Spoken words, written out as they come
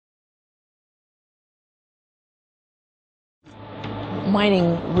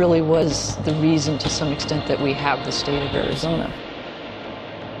Mining really was the reason to some extent that we have the state of Arizona.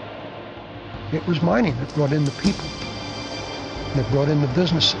 It was mining that brought in the people, that brought in the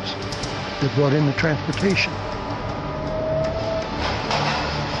businesses, that brought in the transportation.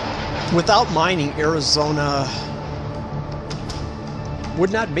 Without mining, Arizona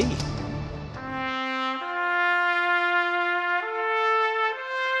would not be.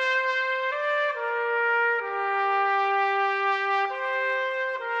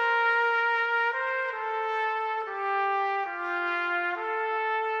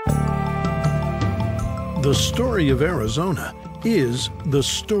 The story of Arizona is the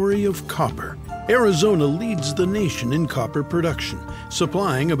story of copper. Arizona leads the nation in copper production,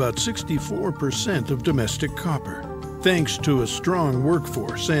 supplying about 64% of domestic copper. Thanks to a strong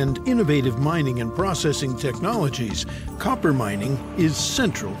workforce and innovative mining and processing technologies, copper mining is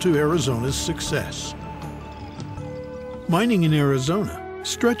central to Arizona's success. Mining in Arizona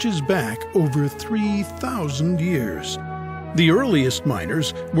stretches back over 3,000 years. The earliest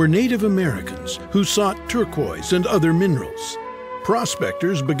miners were Native Americans who sought turquoise and other minerals.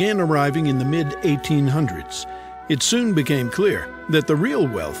 Prospectors began arriving in the mid-1800s. It soon became clear that the real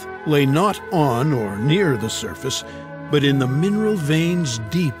wealth lay not on or near the surface, but in the mineral veins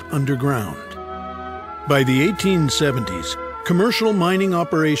deep underground. By the 1870s, commercial mining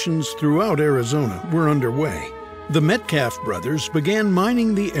operations throughout Arizona were underway. The Metcalfe brothers began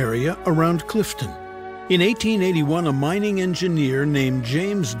mining the area around Clifton. In 1881, a mining engineer named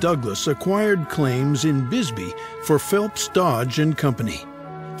James Douglas acquired claims in Bisbee for Phelps Dodge and Company.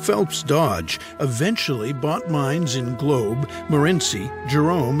 Phelps Dodge eventually bought mines in Globe, Morenci,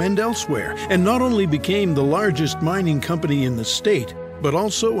 Jerome, and elsewhere, and not only became the largest mining company in the state, but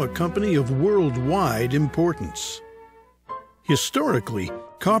also a company of worldwide importance. Historically,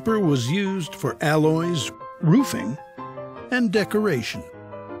 copper was used for alloys, roofing, and decoration.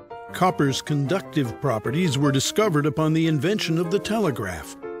 Copper's conductive properties were discovered upon the invention of the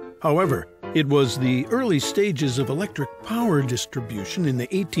telegraph. However, it was the early stages of electric power distribution in the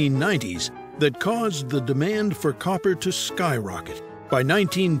 1890s that caused the demand for copper to skyrocket. By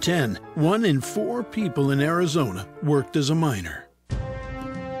 1910, 1 in 4 people in Arizona worked as a miner.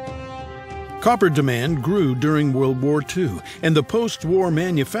 Copper demand grew during World War II, and the post-war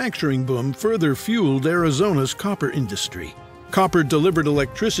manufacturing boom further fueled Arizona's copper industry. Copper delivered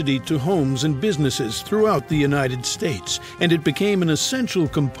electricity to homes and businesses throughout the United States, and it became an essential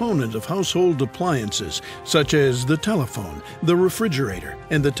component of household appliances such as the telephone, the refrigerator,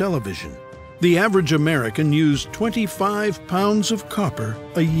 and the television. The average American used 25 pounds of copper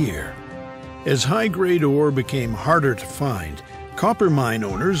a year. As high-grade ore became harder to find, copper mine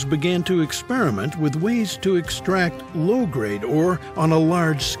owners began to experiment with ways to extract low-grade ore on a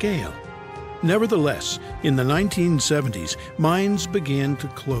large scale. Nevertheless, in the 1970s, mines began to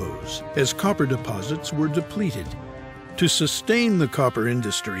close as copper deposits were depleted. To sustain the copper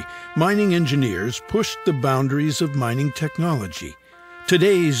industry, mining engineers pushed the boundaries of mining technology.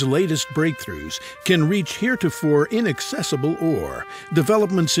 Today's latest breakthroughs can reach heretofore inaccessible ore.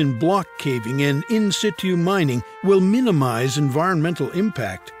 Developments in block caving and in situ mining will minimize environmental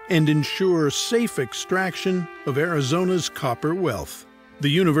impact and ensure safe extraction of Arizona's copper wealth. The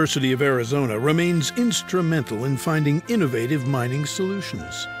University of Arizona remains instrumental in finding innovative mining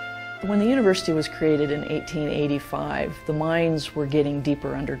solutions. When the university was created in 1885, the mines were getting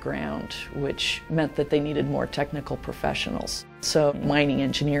deeper underground, which meant that they needed more technical professionals. So mining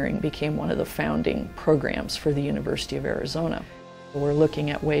engineering became one of the founding programs for the University of Arizona. We're looking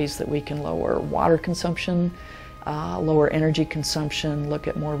at ways that we can lower water consumption, lower energy consumption, look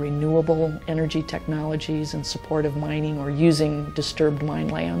at more renewable energy technologies in support of mining or using disturbed mine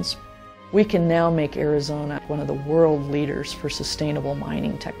lands. We can now make Arizona one of the world leaders for sustainable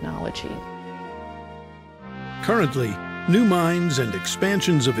mining technology. Currently, new mines and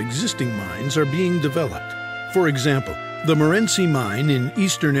expansions of existing mines are being developed. For example, the Morenci mine in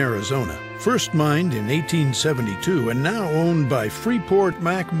eastern Arizona, first mined in 1872 and now owned by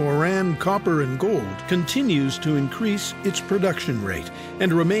Freeport-McMoRan Copper and Gold, continues to increase its production rate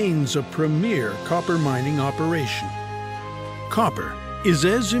and remains a premier copper mining operation. Copper is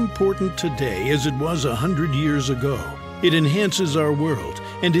as important today as it was 100 years ago. It enhances our world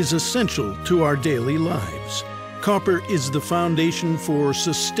and is essential to our daily lives. Copper is the foundation for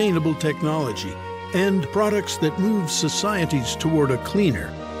sustainable technology and products that move societies toward a cleaner,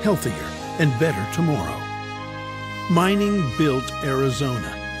 healthier, and better tomorrow. Mining built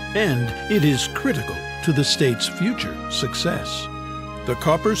Arizona, and it is critical to the state's future success. The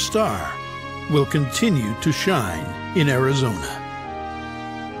Copper Star will continue to shine in Arizona.